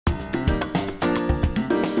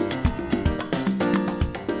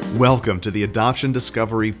Welcome to the Adoption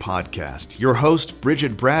Discovery Podcast. Your host,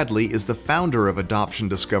 Bridget Bradley, is the founder of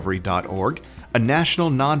AdoptionDiscovery.org, a national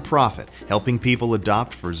nonprofit helping people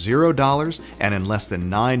adopt for $0 and in less than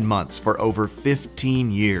 9 months for over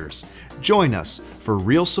 15 years. Join us for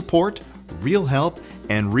real support, real help,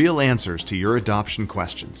 and real answers to your adoption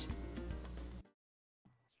questions.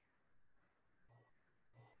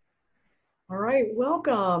 All right,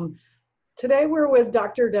 welcome. Today we're with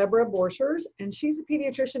Dr. Deborah Borchers, and she's a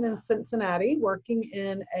pediatrician in Cincinnati working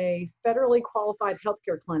in a federally qualified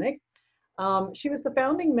healthcare clinic. She was the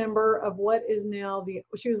founding member of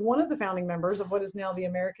she was one of the founding members of what is now the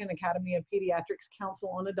American Academy of Pediatrics Council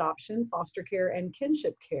on Adoption, Foster Care, and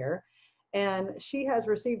Kinship Care. And she has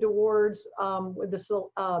received awards with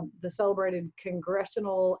the celebrated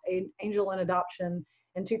Congressional Angel in Adoption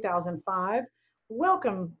in 2005.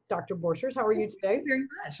 Welcome, Dr. Borchers. How are you today? Thank you very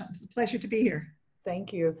much. It's a pleasure to be here.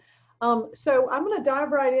 Thank you. So I'm going to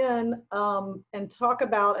dive right in and talk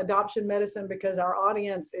about adoption medicine because our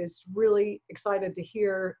audience is really excited to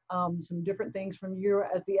hear some different things from you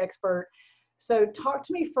as the expert. So talk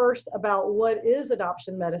to me first about what is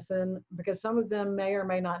adoption medicine, because some of them may or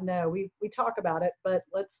may not know. We talk about it, but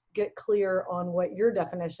let's get clear on what your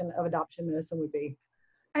definition of adoption medicine would be.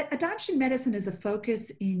 Adoption medicine is a focus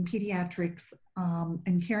in pediatrics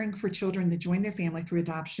and caring for children that join their family through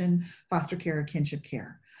adoption, foster care, or kinship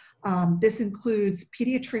care. This includes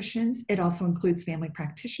pediatricians. It also includes family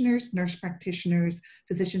practitioners, nurse practitioners,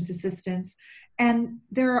 physician's assistants, and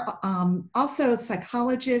there are also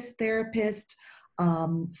psychologists, therapists,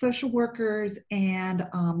 social workers, and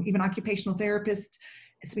even occupational therapists,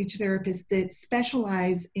 speech therapists that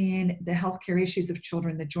specialize in the healthcare issues of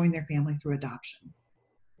children that join their family through adoption.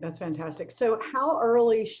 That's fantastic. So how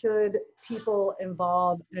early should people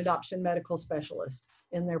involve an adoption medical specialist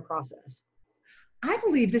in their process? I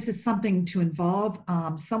believe this is something to involve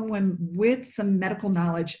someone with some medical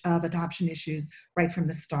knowledge of adoption issues right from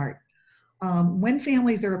the start. When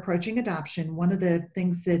families are approaching adoption, one of the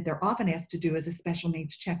things that they're often asked to do is a special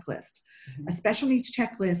needs checklist. Mm-hmm. A special needs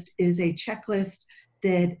checklist is a checklist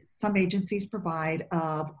that some agencies provide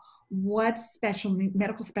of what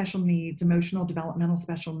medical special needs, emotional, developmental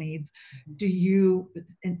special needs do you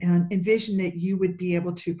envision that you would be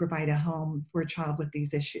able to provide a home for a child with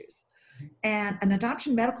these issues? And an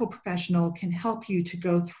adoption medical professional can help you to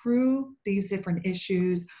go through these different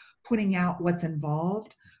issues, putting out what's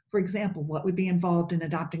involved. For example, what would be involved in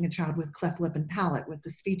adopting a child with cleft lip and palate, with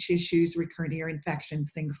the speech issues, recurrent ear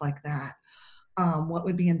infections, things like that. What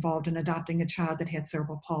would be involved in adopting a child that had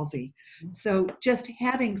cerebral palsy. So just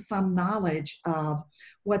having some knowledge of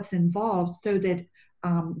what's involved so that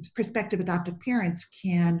prospective adoptive parents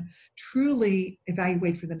can truly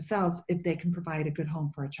evaluate for themselves if they can provide a good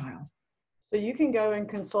home for a child. So you can go and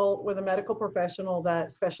consult with a medical professional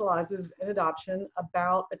that specializes in adoption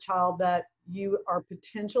about a child that you are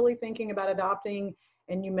potentially thinking about adopting,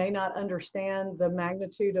 and you may not understand the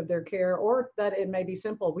magnitude of their care, or that it may be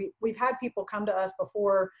simple. We've had people come to us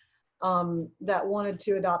before that wanted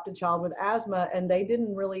to adopt a child with asthma, and they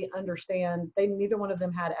didn't really understand. Neither one of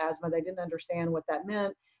them had asthma. They didn't understand what that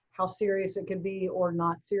meant, how serious it could be or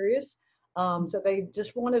not serious. So they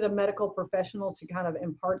just wanted a medical professional to kind of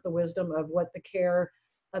impart the wisdom of what the care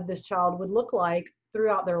of this child would look like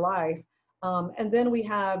throughout their life. And then we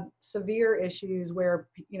have severe issues where,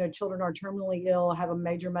 children are terminally ill, have a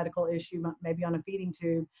major medical issue, maybe on a feeding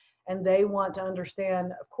tube, and they want to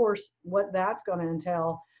understand, of course, what that's going to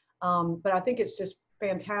entail. But I think it's just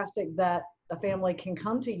fantastic that the family can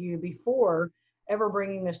come to you before ever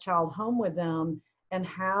bringing this child home with them and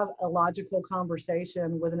have a logical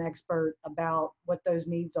conversation with an expert about what those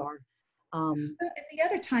needs are. And the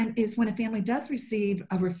other time is when a family does receive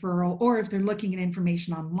a referral, or if they're looking at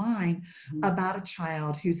information online about a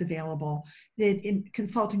child who's available, that in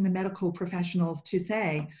consulting the medical professionals to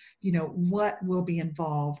say, what will be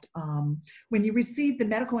involved. When you receive the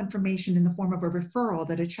medical information in the form of a referral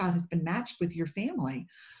that a child has been matched with your family,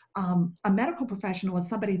 a medical professional is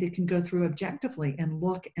somebody that can go through objectively and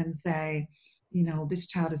look and say, this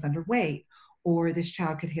child is underweight, or this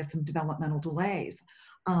child could have some developmental delays.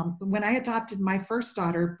 When I adopted my first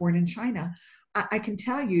daughter born in China, I can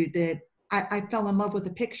tell you that I fell in love with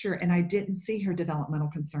the picture, and I didn't see her developmental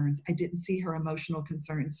concerns. I didn't see her emotional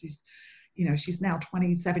concerns. She's now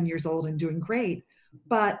 27 years old and doing great,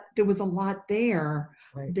 but there was a lot there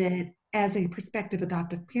that as a prospective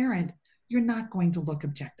adoptive parent, you're not going to look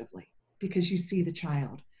objectively because you see the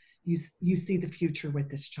child. You see the future with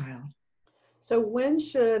this child. So when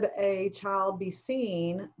should a child be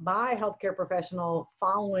seen by a healthcare professional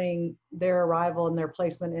following their arrival and their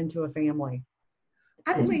placement into a family?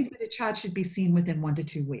 I believe that a child should be seen within 1 to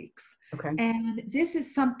 2 weeks. Okay. And this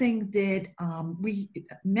is something that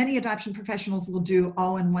many adoption professionals will do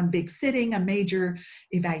all in one big sitting, a major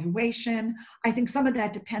evaluation. I think some of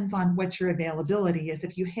that depends on what your availability is.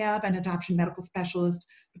 If you have an adoption medical specialist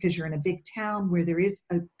because you're in a big town where there is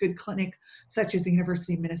a good clinic, such as the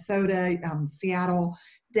University of Minnesota, Seattle,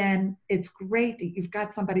 then it's great that you've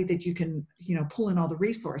got somebody that you can, pull in all the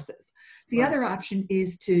resources. The Right. other option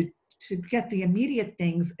is to get the immediate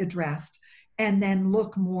things addressed and then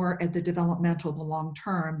look more at the developmental, the long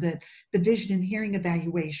term, the vision and hearing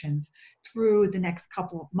evaluations through the next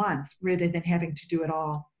couple of months, rather than having to do it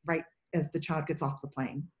all right as the child gets off the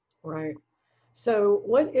plane. Right. So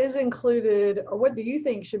what is included, or what do you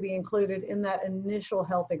think should be included in that initial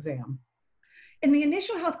health exam? In the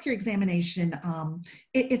initial healthcare examination,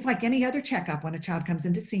 it's like any other checkup when a child comes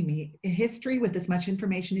in to see me. A history with as much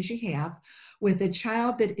information as you have. With a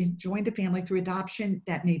child that is joined a family through adoption,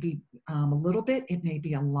 that may be a little bit, it may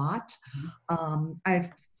be a lot. I've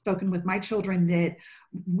spoken with my children that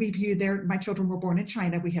my children were born in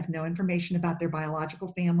China. We have no information about their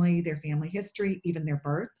biological family, their family history, even their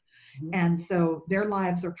birth. And so their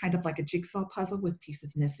lives are kind of like a jigsaw puzzle with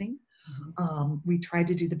pieces missing. We try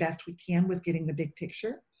to do the best we can with getting the big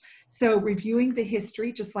picture. So reviewing the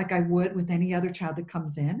history, just like I would with any other child that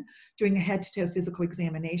comes in, doing a head-to-toe physical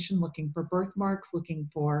examination, looking for birthmarks, looking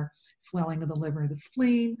for swelling of the liver or the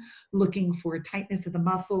spleen, looking for tightness of the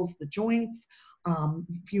muscles, the joints,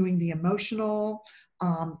 viewing the emotional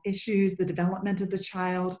issues, the development of the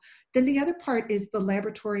child. Then the other part is the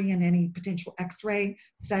laboratory and any potential x-ray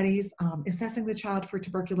studies, assessing the child for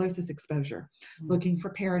tuberculosis exposure, looking for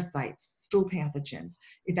parasites, stool pathogens,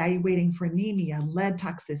 evaluating for anemia, lead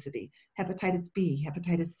toxicity, hepatitis B,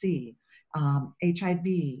 hepatitis C,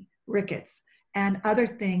 HIV, rickets, and other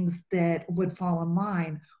things that would fall in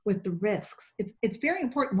line with the risks. It's very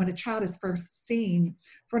important when a child is first seen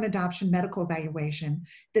for an adoption medical evaluation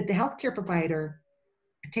that the healthcare provider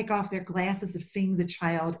take off their glasses of seeing the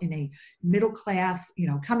child in a middle class,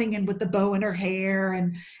 coming in with the bow in her hair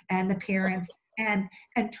and the parents, and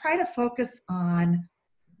try to focus on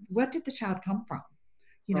what did the child come from?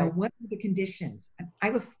 Right. What are the conditions?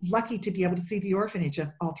 I was lucky to be able to see the orphanage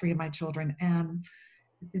of all three of my children, and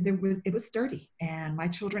it was dirty, and my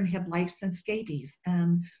children had lice and scabies.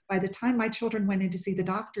 And by the time my children went in to see the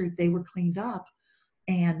doctor, they were cleaned up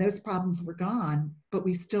and those problems were gone, but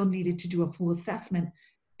we still needed to do a full assessment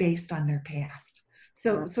based on their past.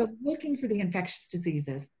 So looking for the infectious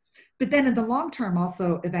diseases, but then in the long term,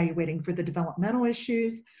 also evaluating for the developmental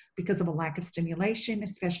issues because of a lack of stimulation,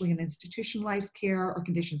 especially in institutionalized care or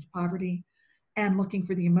conditions of poverty, and looking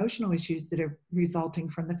for the emotional issues that are resulting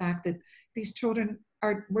from the fact that these children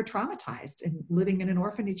were traumatized and living in an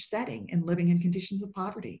orphanage setting and living in conditions of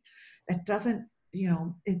poverty. That doesn't,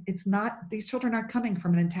 it's not, these children aren't coming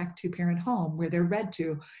from an intact two-parent home where they're read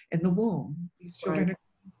to in the womb. These children are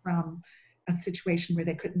from a situation where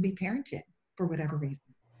they couldn't be parented for whatever reason.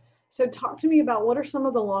 So talk to me about what are some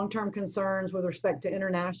of the long-term concerns with respect to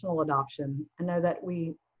international adoption? I know that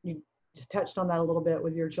you touched on that a little bit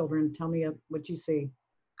with your children. Tell me what you see.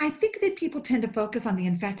 I think that people tend to focus on the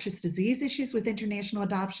infectious disease issues with international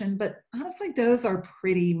adoption, but honestly, those are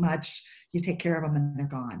pretty much, you take care of them and they're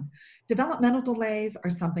gone. Developmental delays are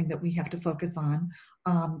something that we have to focus on.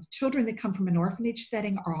 Children that come from an orphanage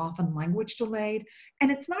setting are often language delayed, and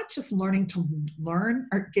it's not just learning to learn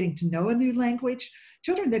or getting to know a new language.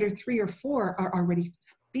 Children that are 3 or 4 are already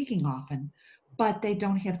speaking often, but they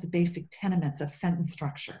don't have the basic tenements of sentence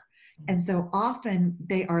structure. And so often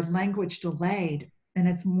they are language delayed. And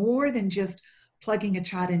it's more than just plugging a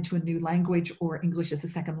child into a new language or English as a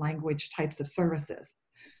second language types of services.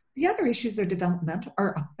 The other issues are developmental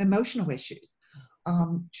or emotional issues.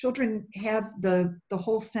 Children have the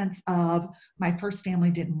whole sense of my first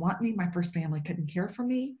family didn't want me, my first family couldn't care for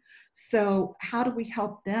me. So how do we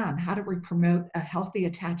help them? How do we promote a healthy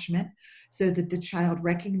attachment so that the child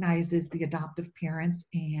recognizes the adoptive parents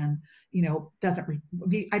and,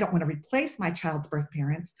 I don't want to replace my child's birth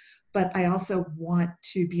parents, but I also want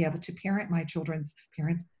to be able to parent my children's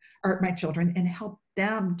parents or my children and help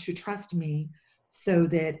them to trust me so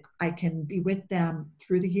that I can be with them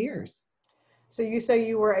through the years. So you say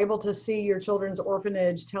you were able to see your children's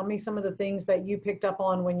orphanage. Tell me some of the things that you picked up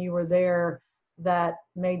on when you were there that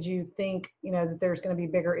made you think, that there's going to be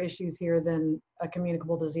bigger issues here than a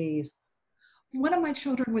communicable disease. One of my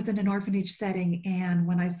children was in an orphanage setting, and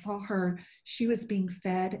when I saw her, she was being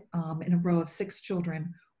fed in a row of 6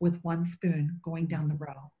 children with 1 spoon going down the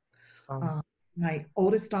row. My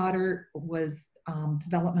oldest daughter was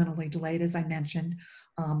developmentally delayed, as I mentioned.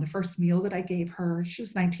 The first meal that I gave her, she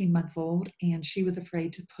was 19 months old, and she was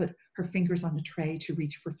afraid to put her fingers on the tray to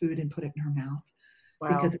reach for food and put it in her mouth Wow.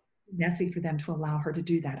 because it was messy for them to allow her to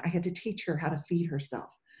do that. I had to teach her how to feed herself.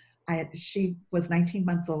 She was 19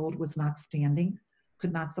 months old, was not standing,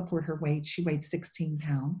 could not support her weight. She weighed 16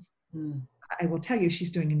 pounds. Mm. I will tell you,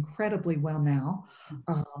 she's doing incredibly well now.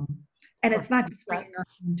 Um, and it's not just bringing her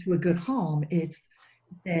into a good home, it's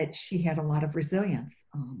that she had a lot of resilience.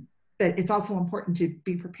 But it's also important to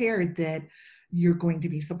be prepared that you're going to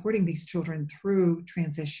be supporting these children through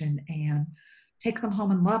transition, and take them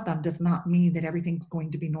home and love them does not mean that everything's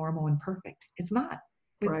going to be normal and perfect. It's not.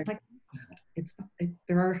 Right.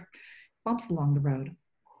 There are bumps along the road.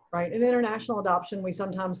 Right. In international adoption, we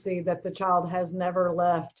sometimes see that the child has never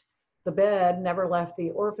left the bed, never left the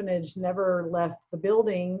orphanage, never left the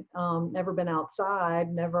building, never been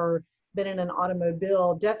outside, never been in an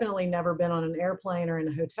automobile, definitely never been on an airplane or in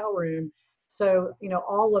a hotel room. So,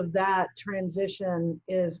 all of that transition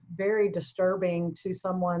is very disturbing to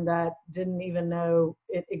someone that didn't even know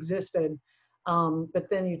it existed. But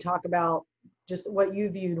then you talk about just what you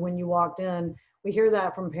viewed when you walked in. We hear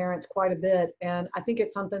that from parents quite a bit. And I think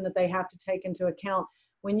it's something that they have to take into account.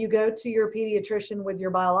 When you go to your pediatrician with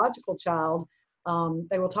your biological child,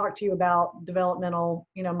 they will talk to you about developmental,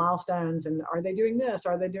 milestones, and are they doing this?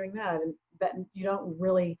 Are they doing that? And that you don't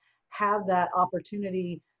really have that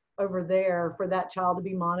opportunity over there for that child to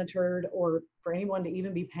be monitored, or for anyone to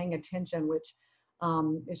even be paying attention, which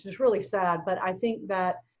is just really sad. But I think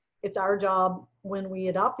that it's our job when we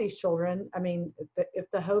adopt these children. I mean, if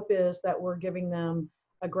the hope is that we're giving them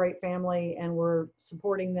a great family and we're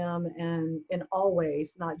supporting them and in all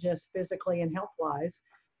ways, not just physically and health wise,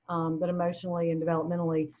 but emotionally and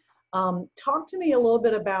developmentally. Talk to me a little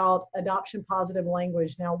bit about adoption positive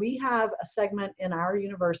language. Now, we have a segment in our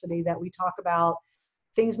university that we talk about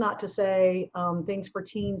things not to say, things for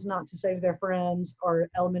teens not to say to their friends, or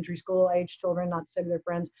elementary school age children not to say to their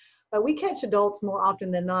friends. But we catch adults more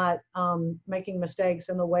often than not making mistakes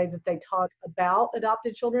in the way that they talk about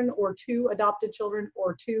adopted children, or to adopted children,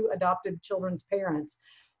 or to adopted children's parents.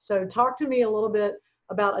 So talk to me a little bit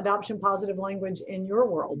about adoption positive language in your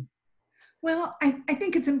world. Well, I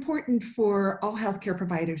think it's important for all healthcare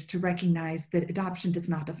providers to recognize that adoption does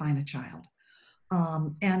not define a child.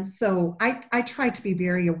 And so I try to be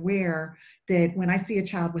very aware that when I see a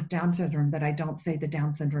child with Down syndrome, that I don't say the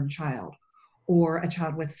Down syndrome child, or a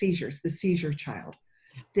child with seizures, the seizure child,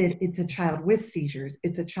 that it's a child with seizures,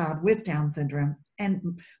 it's a child with Down syndrome.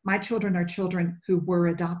 And my children are children who were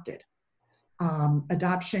adopted.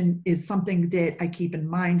 Adoption is something that I keep in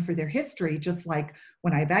mind for their history, just like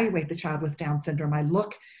when I evaluate the child with Down syndrome, I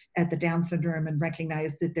look at the Down syndrome and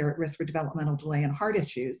recognize that they're at risk for developmental delay and heart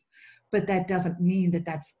issues. But that doesn't mean that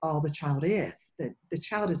that's all the child is. That the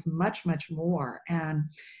child is much, much more. And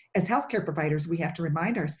as healthcare providers, we have to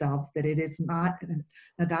remind ourselves that it is not an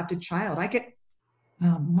adopted child. I get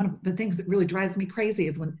one of the things that really drives me crazy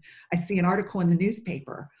is when I see an article in the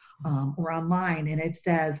newspaper or online, and it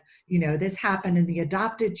says, this happened in the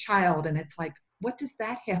adopted child. And it's like, what does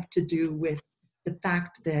that have to do with the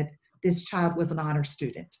fact that this child was an honor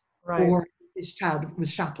student, Right. or this child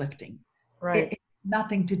was shoplifting? Right.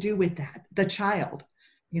 Nothing to do with that. The child,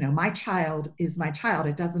 my child is my child.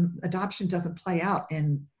 Adoption doesn't play out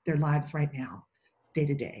in their lives right now, day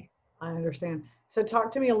to day. I understand. So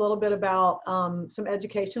talk to me a little bit about some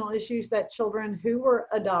educational issues that children who were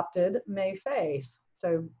adopted may face.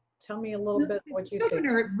 So tell me a little bit what you see. Children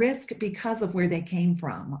are at risk because of where they came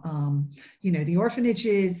from. The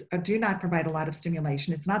orphanages do not provide a lot of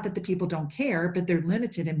stimulation. It's not that the people don't care, but they're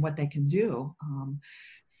limited in what they can do.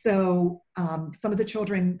 So some of the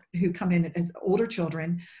children who come in as older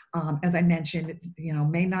children, as I mentioned,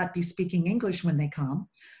 may not be speaking English when they come.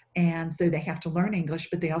 And so they have to learn English,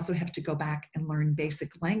 but they also have to go back and learn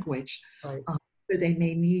basic language. Right. So they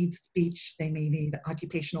may need speech, they may need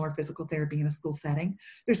occupational or physical therapy in a school setting.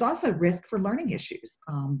 There's also risk for learning issues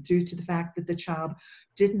due to the fact that the child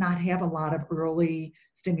did not have a lot of early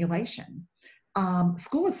stimulation.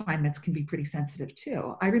 School assignments can be pretty sensitive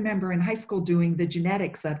too. I remember in high school doing the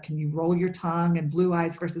genetics of, can you roll your tongue, and blue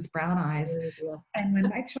eyes versus brown eyes. Yeah. And when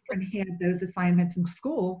my children had those assignments in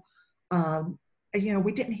school,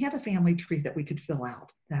 we didn't have a family tree that we could fill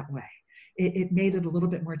out that way. It made it a little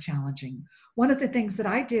bit more challenging. One of the things that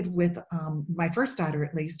I did with my first daughter,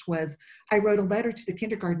 at least, was I wrote a letter to the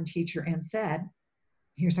kindergarten teacher and said,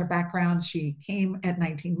 here's her background. She came at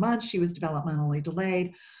 19 months. She was developmentally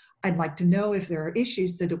delayed. I'd like to know if there are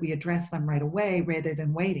issues so that we address them right away rather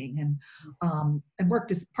than waiting, and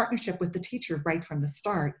worked as partnership with the teacher right from the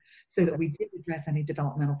start so that we did address any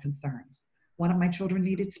developmental concerns. One of my children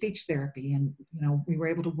needed speech therapy, and we were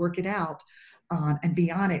able to work it out and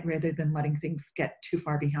be on it rather than letting things get too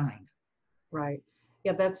far behind. Right.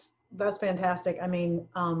 Yeah, that's fantastic. I mean,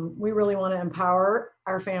 we really want to empower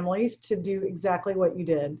our families to do exactly what you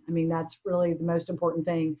did. I mean, that's really the most important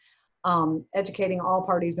thing. Educating all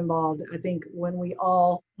parties involved. I think when we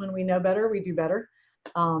know better, we do better.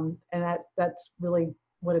 And that's really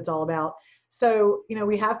what it's all about. So,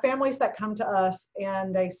 we have families that come to us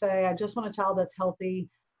and they say, I just want a child that's healthy.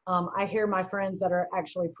 I hear my friends that are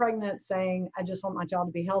actually pregnant saying, I just want my child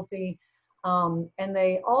to be healthy. And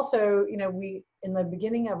they also, in the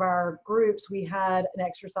beginning of our groups, we had an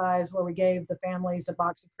exercise where we gave the families a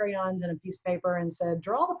box of crayons and a piece of paper and said,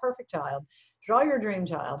 draw the perfect child, draw your dream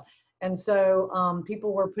child. And so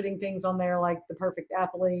people were putting things on there like the perfect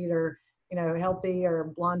athlete or, healthy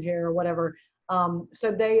or blonde hair or whatever.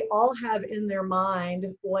 So they all have in their mind,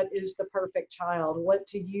 what is the perfect child? What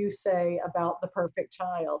do you say about the perfect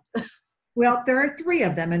child? Well, there are 3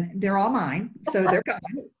 of them and they're all mine. So they're gone.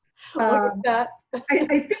 Look at that. I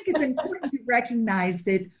think it's important to recognize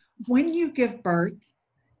that when you give birth,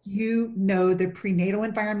 the prenatal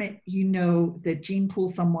environment, the gene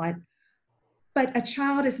pool somewhat, but a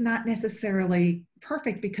child is not necessarily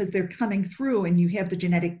perfect because they're coming through and you have the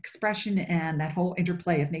genetic expression and that whole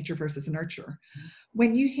interplay of nature versus nurture.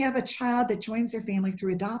 When you have a child that joins their family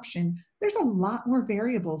through adoption, there's a lot more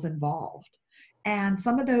variables involved. And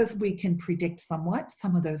some of those we can predict somewhat,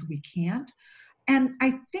 some of those we can't. And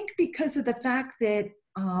I think because of the fact that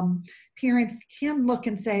parents can look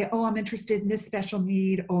and say, oh, I'm interested in this special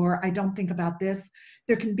need, or I don't think about this,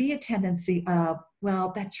 there can be a tendency of,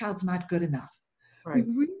 well, that child's not good enough. Right.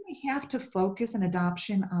 We really have to focus in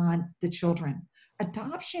adoption on the children.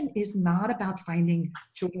 Adoption is not about finding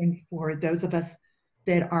children for those of us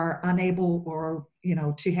that are unable or,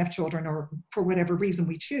 to have children or for whatever reason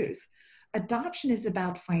we choose. Adoption is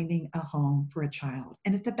about finding a home for a child,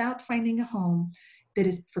 and it's about finding a home that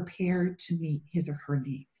is prepared to meet his or her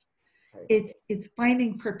needs. Right. It's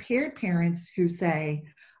finding prepared parents who say,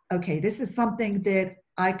 okay, this is something that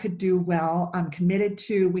I could do well, I'm committed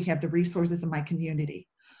to, we have the resources in my community.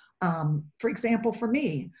 For example, for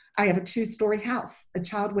me, I have a 2-story house. A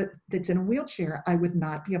child that's in a wheelchair, I would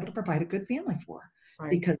not be able to provide a good family for,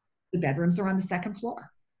 right, because the bedrooms are on the 2nd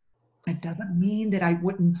floor. It doesn't mean that I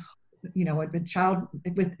wouldn't, a child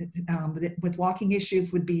with walking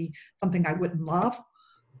issues would be something I wouldn't love,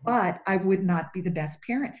 but I would not be the best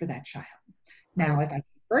parent for that child. Now, if I gave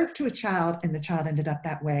birth to a child and the child ended up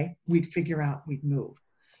that way, we'd figure out, we'd move.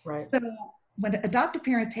 Right. So when adoptive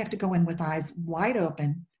parents have to go in with eyes wide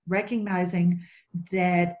open, recognizing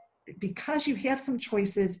that because you have some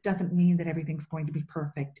choices doesn't mean that everything's going to be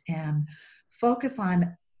perfect, and focus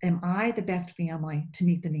on, am I the best family to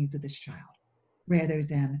meet the needs of this child, rather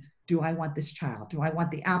than, do I want this child? Do I want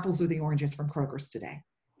the apples or the oranges from Kroger's today?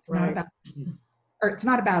 It's right. Not about kids, or it's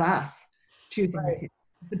not about us choosing right. The kids.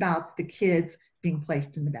 It's about the kids being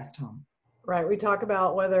placed in the best home. Right. We talk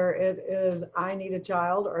about whether it is I need a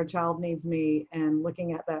child or a child needs me, and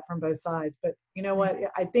looking at that from both sides. But you know what?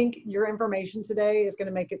 I think your information today is going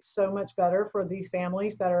to make it so much better for these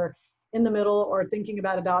families that are in the middle or thinking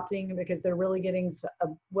about adopting, because they're really getting a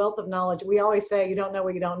wealth of knowledge. We always say you don't know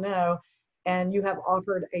what you don't know. And you have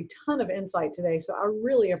offered a ton of insight today. So I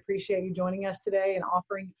really appreciate you joining us today and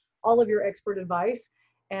offering all of your expert advice.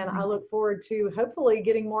 And I look forward to hopefully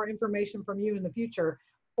getting more information from you in the future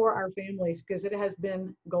for our families, because it has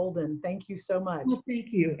been golden. Thank you so much. Well,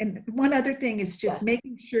 thank you. And one other thing is just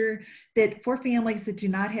making sure that for families that do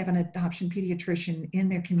not have an adoption pediatrician in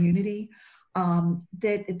their community,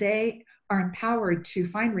 that they are empowered to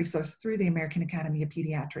find resources through the American Academy of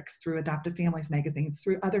Pediatrics, through Adoptive Families magazines,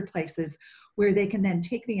 through other places where they can then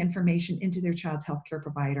take the information into their child's healthcare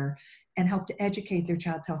provider and help to educate their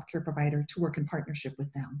child's healthcare provider to work in partnership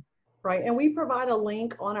with them. Right, and we provide a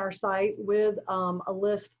link on our site with a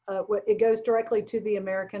list. It goes directly to the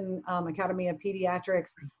American Academy of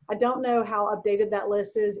Pediatrics. I don't know how updated that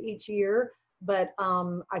list is each year, but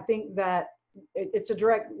I think that it's a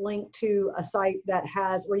direct link to a site that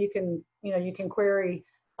has where you can query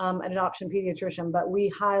an adoption pediatrician. But we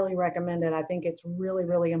highly recommend it. I think it's really,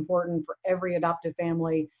 really important for every adoptive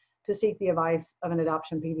family to seek the advice of an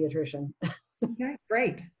adoption pediatrician. Okay,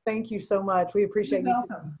 great. Thank you so much. We appreciate you.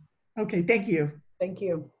 Welcome. Okay, thank you. Thank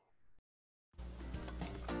you.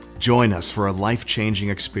 Join us for a life-changing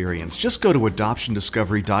experience. Just go to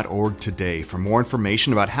adoptiondiscovery.org today for more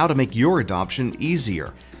information about how to make your adoption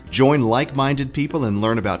easier. Join like-minded people and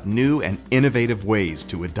learn about new and innovative ways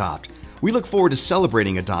to adopt. We look forward to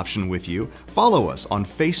celebrating adoption with you. Follow us on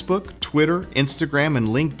Facebook, Twitter, Instagram, and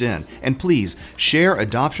LinkedIn. And please share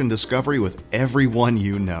Adoption Discovery with everyone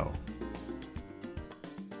you know.